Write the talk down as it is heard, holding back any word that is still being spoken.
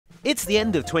It's the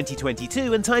end of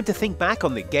 2022 and time to think back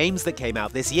on the games that came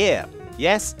out this year.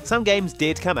 Yes, some games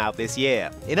did come out this year.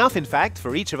 Enough, in fact,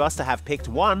 for each of us to have picked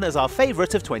one as our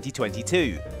favourite of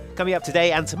 2022. Coming up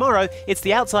today and tomorrow, it's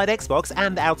the Outside Xbox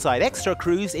and Outside Xtra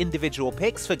crew's individual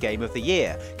picks for Game of the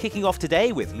Year, kicking off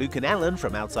today with Luke and Alan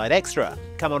from Outside Xtra.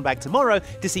 Come on back tomorrow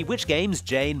to see which games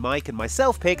Jane, Mike and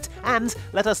myself picked, and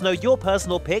let us know your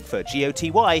personal pick for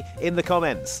GOTY in the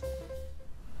comments.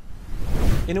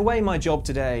 In a way, my job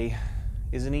today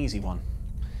is an easy one,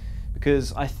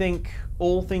 because I think,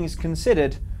 all things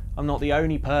considered, I'm not the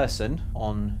only person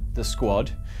on the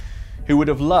squad who would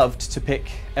have loved to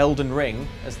pick Elden Ring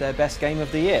as their best game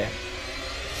of the year.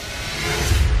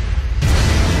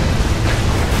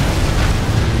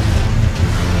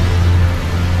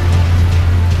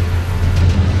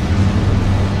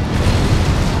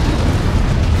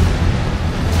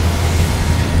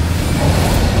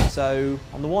 So,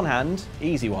 on the one hand,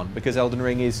 easy one, because Elden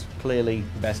Ring is clearly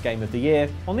the best game of the year.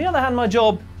 On the other hand, my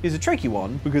job is a tricky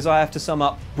one, because I have to sum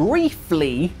up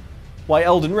briefly why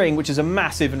Elden Ring, which is a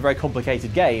massive and very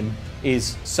complicated game,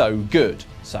 is so good.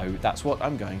 So that's what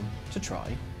I'm going to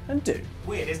try and do.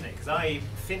 Weird, isn't it? Because I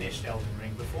finished Elden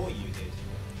Ring before you did.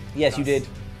 Yes, you did.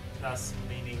 Thus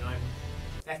meaning I'm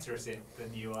better at it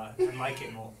than you are and like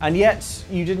it more. And yet,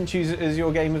 you didn't choose it as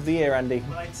your game of the year, Andy.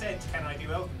 Well, I said, can I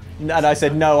do Elden Ring? And I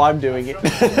said, no, I'm doing it.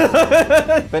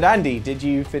 But Andy, did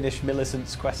you finish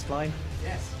Millicent's questline?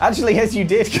 Yes. Actually, yes, you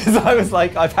did, because I was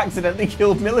like, I've accidentally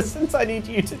killed Millicent, I need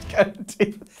you to go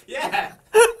do. Yeah!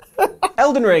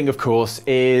 Elden Ring, of course,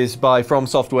 is by From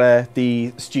Software,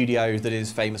 the studio that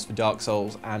is famous for Dark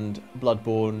Souls and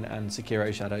Bloodborne and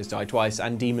Sekiro Shadows Die Twice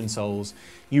and Demon Souls.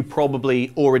 You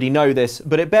probably already know this,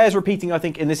 but it bears repeating, I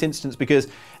think, in this instance, because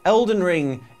Elden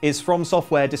Ring is From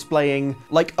Software displaying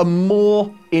like a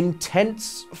more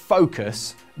intense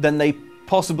focus than they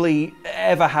possibly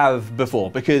ever have before,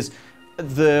 because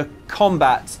the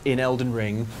combat in Elden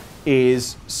Ring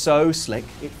is so slick,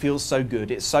 it feels so good,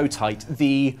 it's so tight.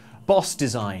 The boss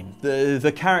design,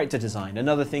 the character design,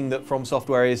 another thing that From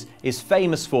Software is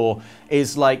famous for,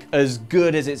 is like as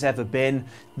good as it's ever been.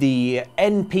 The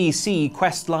NPC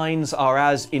quest lines are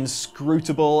as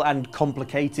inscrutable and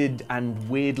complicated and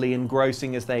weirdly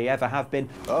engrossing as they ever have been.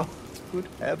 Oh, good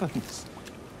heavens.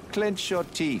 Clench your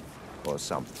teeth or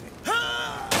something.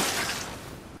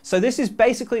 So this is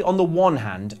basically, on the one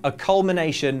hand, a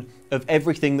culmination of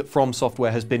everything that From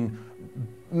Software has been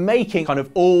making, kind of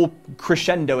all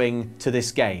crescendoing to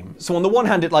this game. So on the one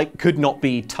hand, it like could not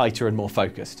be tighter and more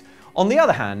focused. On the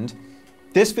other hand,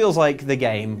 this feels like the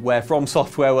game where From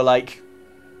Software were like,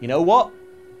 you know what?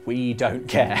 We don't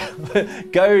care.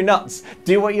 Go nuts.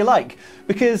 Do what you like.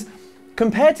 Because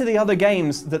compared to the other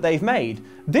games that they've made,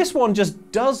 this one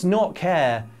just does not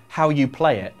care how you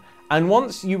play it. And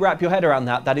once you wrap your head around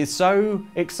that, that is so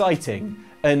exciting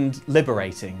and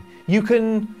liberating. You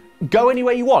can go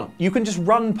anywhere you want. You can just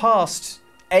run past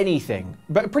anything.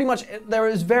 But pretty much there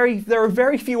are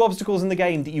very few obstacles in the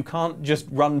game that you can't just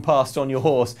run past on your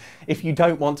horse if you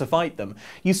don't want to fight them.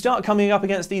 You start coming up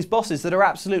against these bosses that are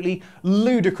absolutely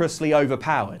ludicrously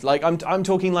overpowered. Like I'm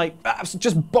talking like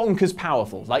just bonkers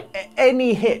powerful. Like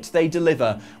any hit they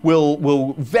deliver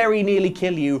will very nearly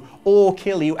kill you or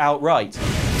kill you outright.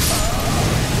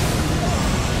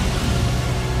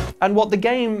 And what the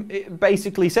game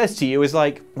basically says to you is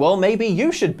like, well, maybe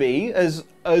you should be as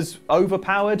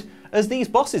overpowered as these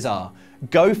bosses are.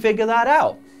 Go figure that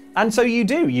out. And so you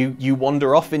do. You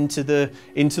wander off into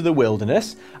the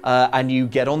wilderness, and you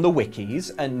get on the wikis,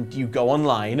 and you go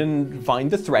online and find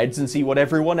the threads and see what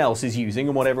everyone else is using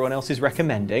and what everyone else is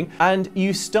recommending. And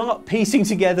you start piecing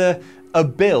together a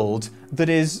build that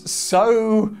is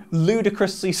so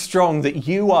ludicrously strong that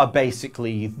you are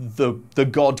basically the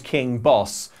God King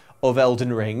boss of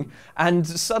Elden Ring, and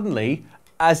suddenly,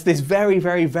 as this very,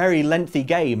 very, very lengthy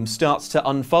game starts to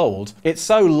unfold, it's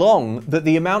so long that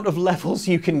the amount of levels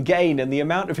you can gain and the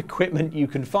amount of equipment you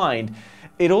can find,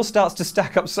 it all starts to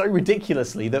stack up so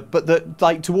ridiculously that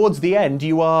like towards the end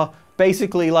you are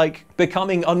basically like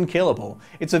becoming unkillable.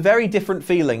 It's a very different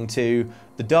feeling to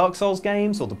the Dark Souls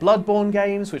games or the Bloodborne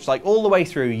games, which like all the way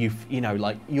through you know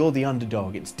like you're the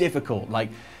underdog, it's difficult, like,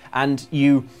 and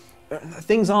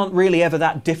things aren't really ever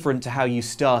that different to how you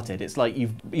started. It's like you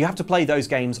have to play those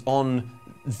games on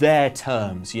their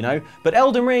terms, you know? But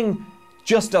Elden Ring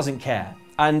just doesn't care.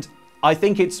 And I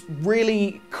think it's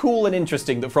really cool and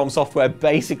interesting that From Software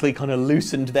basically kind of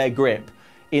loosened their grip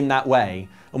in that way.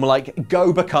 And were like,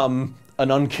 go become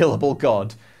an unkillable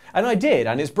god. And I did,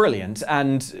 and it's brilliant.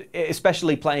 And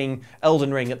especially playing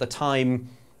Elden Ring at the time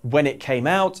when it came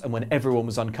out and when everyone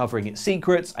was uncovering its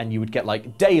secrets, and you would get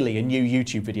like daily a new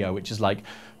YouTube video which is like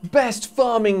best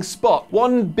farming spot,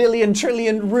 1 billion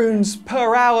trillion runes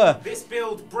per hour. This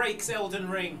build breaks Elden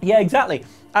Ring. Yeah, exactly.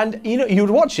 And you know, you would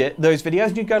watch those videos,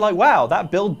 and you'd go like, wow,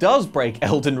 that build does break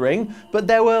Elden Ring, but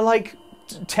there were like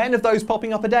 10 of those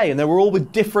popping up a day, and they were all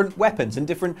with different weapons and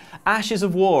different ashes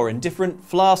of war and different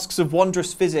flasks of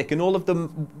wondrous physic and all of the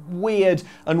weird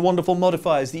and wonderful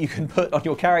modifiers that you can put on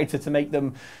your character to make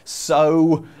them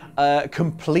so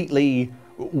completely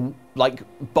like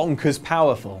bonkers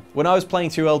powerful. When I was playing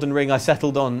through Elden Ring, I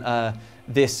settled on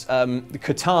this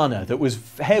katana that was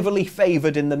heavily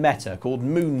favoured in the meta called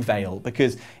Moonveil,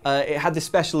 because it had this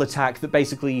special attack that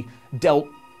basically dealt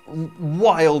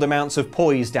wild amounts of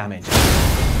poise damage.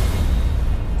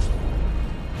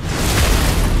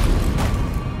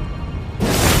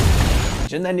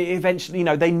 And then eventually, you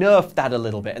know, they nerfed that a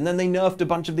little bit, and then they nerfed a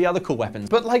bunch of the other cool weapons,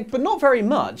 but not very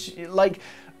much. Like,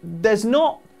 there's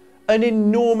not an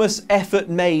enormous effort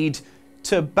made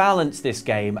to balance this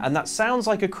game, and that sounds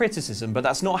like a criticism, but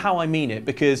that's not how I mean it,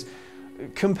 because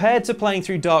compared to playing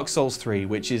through Dark Souls 3,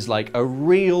 which is like a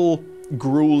real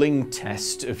grueling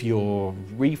test of your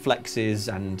reflexes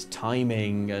and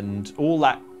timing and all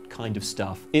that kind of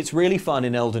stuff, it's really fun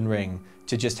in Elden Ring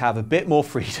to just have a bit more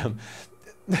freedom.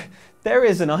 There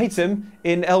is an item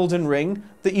in Elden Ring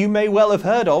that you may well have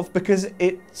heard of because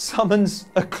it summons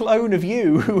a clone of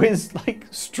you who is like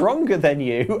stronger than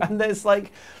you, and there's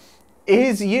like,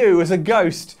 is you as a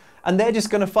ghost, and they're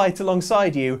just going to fight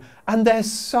alongside you, and they're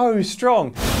so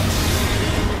strong.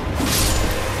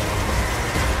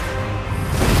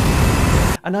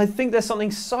 And I think there's something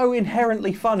so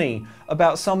inherently funny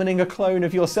about summoning a clone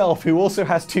of yourself who also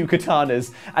has 2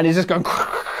 katanas and is just going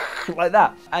like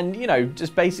that. And, you know,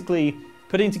 just basically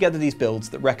putting together these builds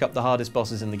that wreck up the hardest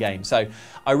bosses in the game. So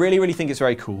I really, really think it's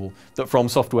very cool that From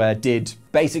Software did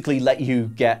basically let you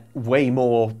get way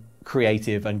more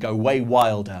creative and go way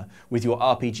wilder with your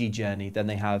RPG journey than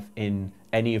they have in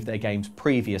any of their games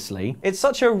previously. It's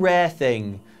such a rare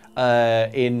thing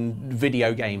in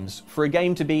video games for a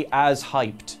game to be as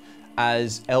hyped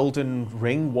as Elden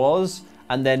Ring was,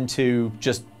 and then to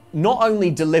just not only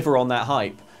deliver on that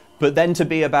hype, but then to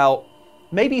be about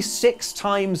maybe 6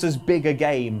 times as big a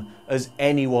game as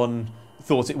anyone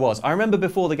thought it was. I remember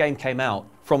before the game came out,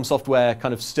 From Software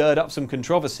kind of stirred up some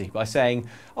controversy by saying,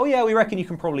 oh yeah, we reckon you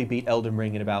can probably beat Elden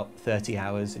Ring in about 30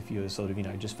 hours if you're sort of, you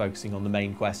know, just focusing on the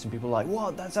main quest. And people were like,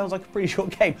 what? That sounds like a pretty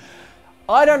short game.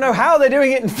 I don't know how they're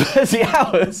doing it in 30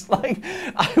 hours. Like,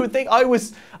 I would think I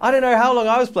don't know how long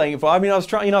I was playing it for. I mean, I was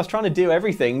trying to do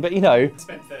everything, but you know. I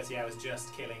spent 30 hours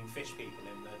just killing fish people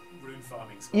in the rune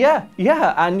farming squad.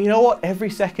 Yeah, and you know what?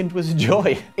 Every second was a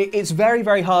joy. It's very,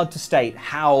 very hard to state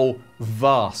how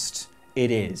vast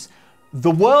it is.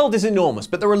 The world is enormous,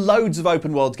 but there are loads of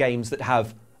open world games that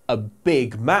have a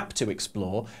big map to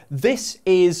explore.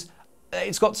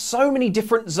 It's got so many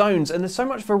different zones and there's so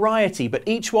much variety, but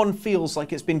each one feels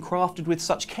like it's been crafted with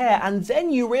such care. And then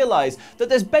you realize that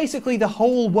there's basically the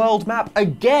whole world map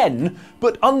again,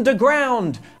 but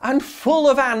underground and full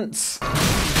of ants.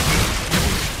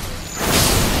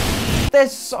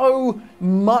 There's so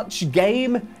much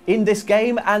game in this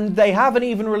game, and they haven't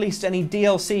even released any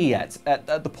DLC yet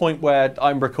at the point where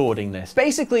I'm recording this.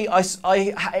 Basically, I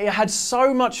had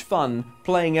so much fun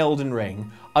playing Elden Ring.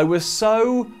 I was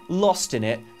so lost in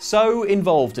it, so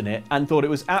involved in it, and thought it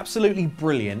was absolutely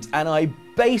brilliant, and I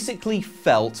basically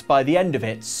felt, by the end of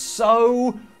it,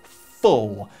 so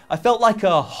full. I felt like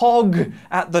a hog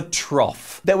at the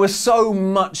trough. There was so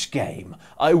much game.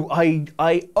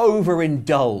 I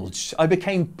overindulged. I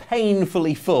became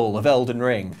painfully full of Elden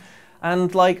Ring.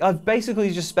 And like, I've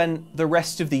basically just spent the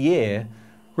rest of the year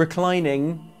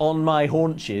reclining on my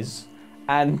haunches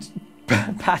and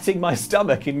patting my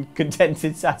stomach in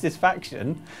contented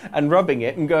satisfaction and rubbing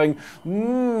it and going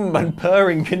and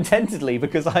purring contentedly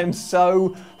because I'm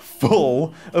so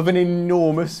full of an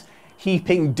enormous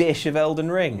heaping dish of Elden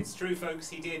Ring. It's true, folks,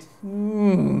 he did.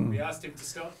 We asked him to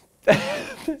stop.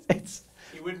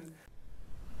 He wouldn't.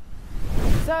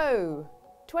 So,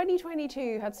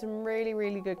 2022 had some really,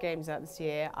 really good games out this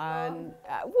year, and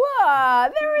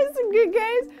there is some good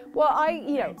games.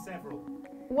 Name several.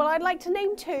 Well, I'd like to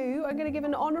name 2. I'm going to give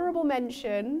an honourable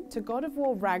mention to God of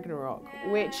War Ragnarok,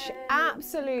 which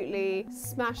absolutely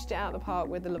smashed it out of the park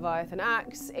with the Leviathan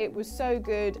axe. It was so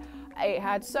good. It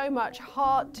had so much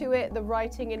heart to it. The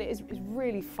writing in it is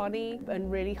really funny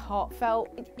and really heartfelt.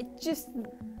 It just,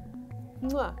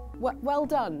 well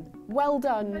done. Well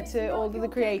done to all of the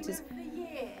creators.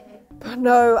 But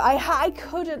no, I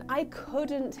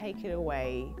couldn't take it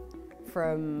away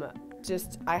from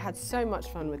just, I had so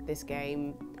much fun with this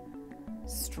game.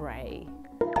 Stray.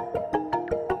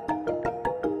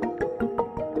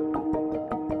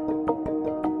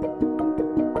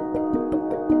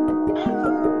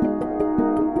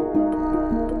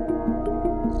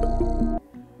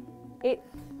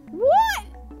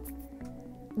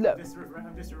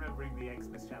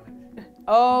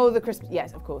 Oh, the Christmas.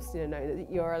 Yes, of course. You know,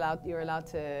 you're allowed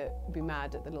to be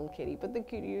mad at the little kitty, but the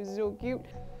kitty is so cute.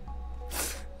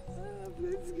 I love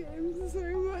this game so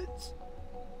much.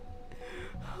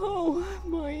 Oh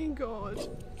my god.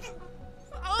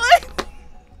 Oh,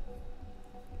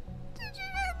 did you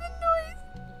hear the noise?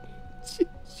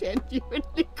 She's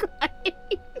genuinely crying.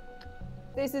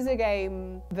 This is a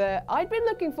game that I'd been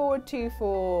looking forward to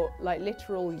for like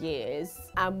literal years,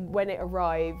 and when it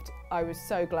arrived, I was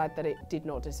so glad that it did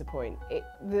not disappoint.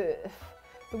 The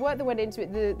work that went into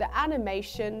it, the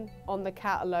animation on the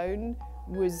cat alone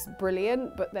was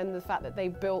brilliant, but then the fact that they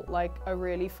built like a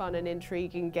really fun and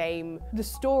intriguing game, the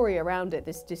story around it,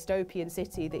 this dystopian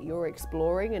city that you're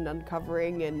exploring and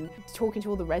uncovering and talking to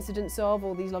all the residents of,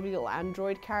 all these lovely little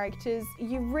android characters,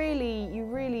 you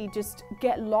really just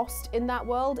get lost in that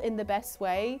world in the best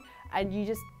way, and you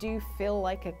just do feel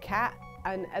like a cat.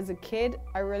 And as a kid,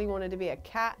 I really wanted to be a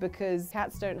cat because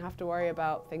cats don't have to worry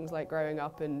about things like growing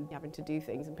up and having to do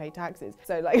things and pay taxes.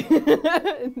 So like,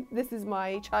 this is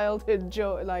my childhood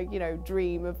joy, like, you know,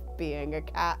 dream of being a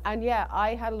cat. And yeah,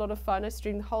 I had a lot of fun. I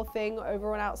streamed the whole thing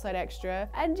over on Outside Xtra,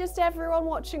 and just everyone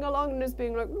watching along and just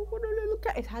being like, look what a little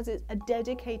cat. It has a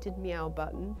dedicated meow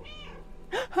button.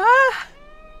 Ah!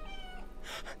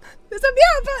 There's a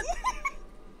meow button!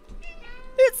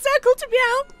 It's circled to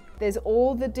meow! There's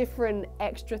all the different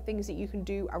extra things that you can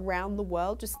do around the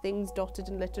world, just things dotted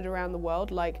and littered around the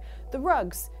world, like the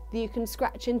rugs that you can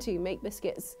scratch into, make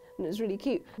biscuits, and it's really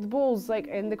cute. The balls, like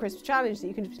in the Christmas challenge, that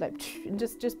you can just like, and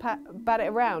just bat it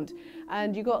around.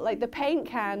 And you got like the paint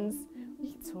cans.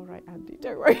 It's all right, Andy,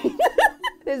 don't worry.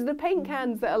 There's the paint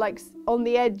cans that are like on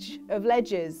the edge of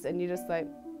ledges, and you just like,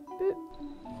 boop.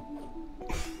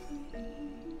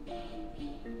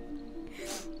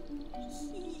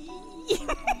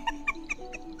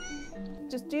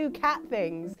 Just do cat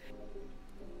things.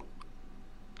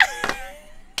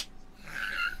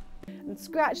 And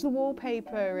scratch the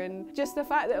wallpaper, and just the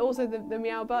fact that also the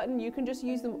meow button, you can just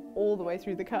use them all the way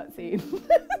through the cutscene.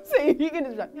 So you can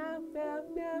just be like, meow, meow,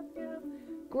 meow, meow.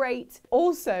 Great.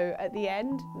 Also, at the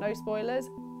end, no spoilers,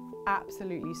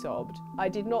 absolutely sobbed. I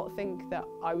did not think that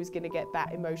I was going to get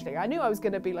that emotionally. I knew I was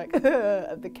going to be like,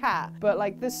 of the cat, but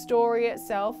like the story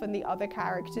itself and the other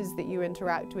characters that you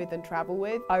interact with and travel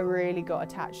with, I really got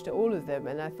attached to all of them,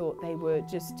 and I thought they were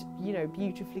just, you know,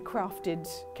 beautifully crafted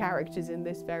characters in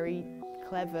this very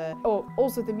clever. Oh,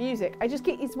 also the music.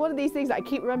 It's one of these things that I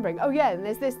keep remembering. Oh yeah, and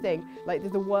there's this thing, like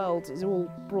the world is all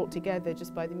brought together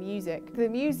just by the music. The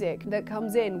music that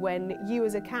comes in when you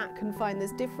as a cat can find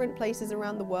there's different places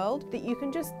around the world that you can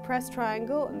just press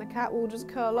triangle and the cat will just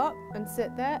curl up and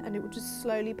sit there, and it will just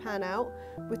slowly pan out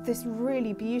with this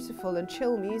really beautiful and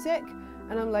chill music.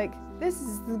 And I'm like, this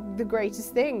is the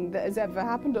greatest thing that has ever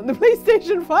happened on the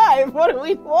PlayStation 5.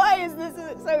 Why is this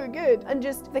so good? And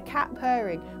just the cat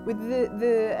purring with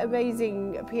the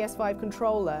amazing PS5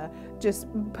 controller, just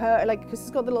purr, like, because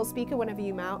it's got the little speaker, whenever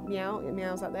you meow, it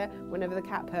meows out there. Whenever the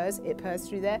cat purrs, it purrs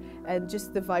through there. And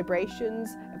just the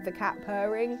vibrations of the cat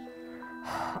purring.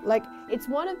 Like, it's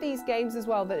one of these games as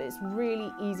well that it's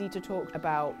really easy to talk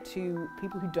about to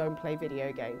people who don't play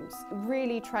video games. It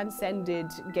really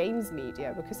transcended games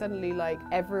media, because suddenly, like,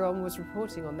 everyone was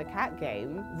reporting on the cat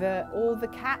game that all the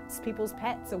cats, people's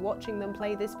pets, are watching them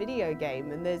play this video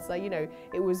game. And there's like, you know,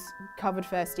 it was covered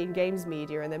first in games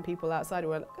media, and then people outside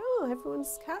were like, oh,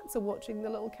 everyone's cats are watching the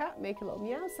little cat make a little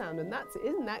meow sound, and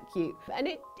isn't that cute? And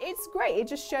it's great. It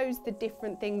just shows the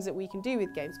different things that we can do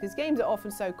with games, because games are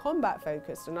often so combat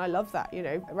focused, and I love that. You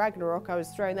know, Ragnarok, I was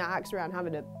throwing that axe around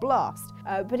having a blast.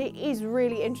 But it is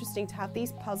really interesting to have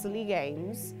these puzzly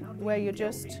games where you're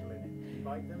just...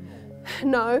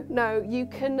 No, you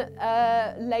can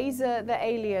laser the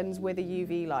aliens with a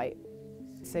UV light.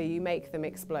 So you make them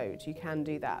explode, you can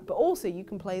do that. But also you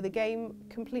can play the game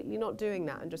completely not doing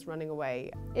that and just running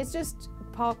away. It's just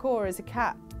parkour as a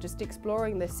cat, just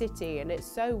exploring the city, and it's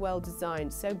so well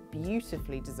designed, so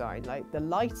beautifully designed. Like, the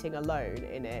lighting alone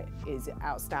in it is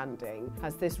outstanding.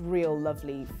 Has this real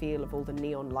lovely feel of all the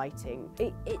neon lighting.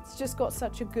 It's just got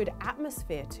such a good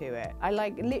atmosphere to it. I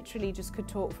like literally just could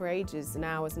talk for ages and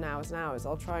hours and hours and hours.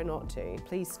 I'll try not to.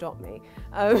 Please stop me.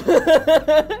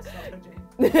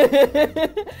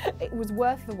 It was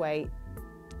worth the wait.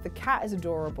 The cat is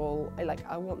adorable.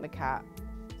 I want the cat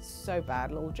so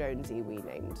bad. Little Jonesy we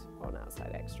named on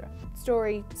Outside Xtra.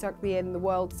 Story sucked me in, the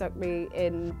world sucked me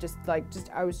in,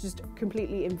 I was just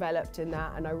completely enveloped in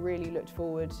that, and I really looked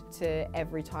forward to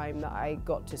every time that I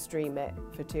got to stream it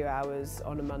for 2 hours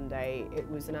on a Monday. It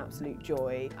was an absolute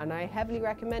joy, and I heavily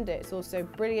recommend it. It's also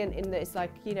brilliant in that it's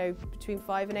like, you know, between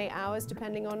 5 and 8 hours,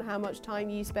 depending on how much time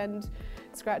you spend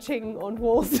scratching on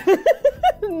walls.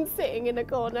 and sitting in a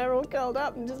corner all curled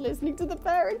up and just listening to the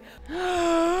purring.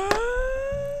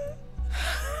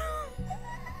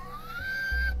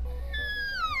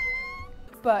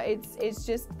 But it's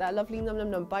just that lovely num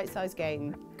num num bite-sized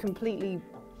game, completely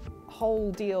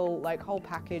whole deal, like whole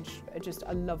package, just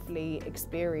a lovely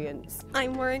experience.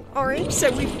 I'm wearing orange,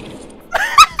 so we.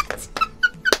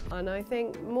 And I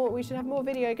think we should have more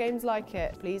video games like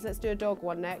it. Please, let's do a dog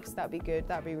one next. That'd be good.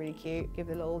 That'd be really cute. Give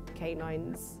the little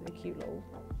canines a cute little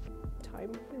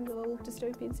time in the little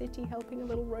dystopian city, helping a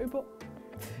little robot,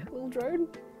 a little drone.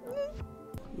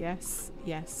 Yes,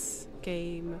 yes,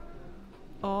 game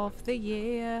of the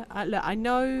year. Look, I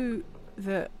know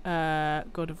that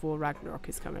God of War Ragnarok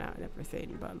is coming out and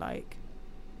everything, but like,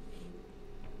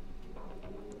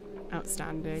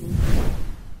 outstanding.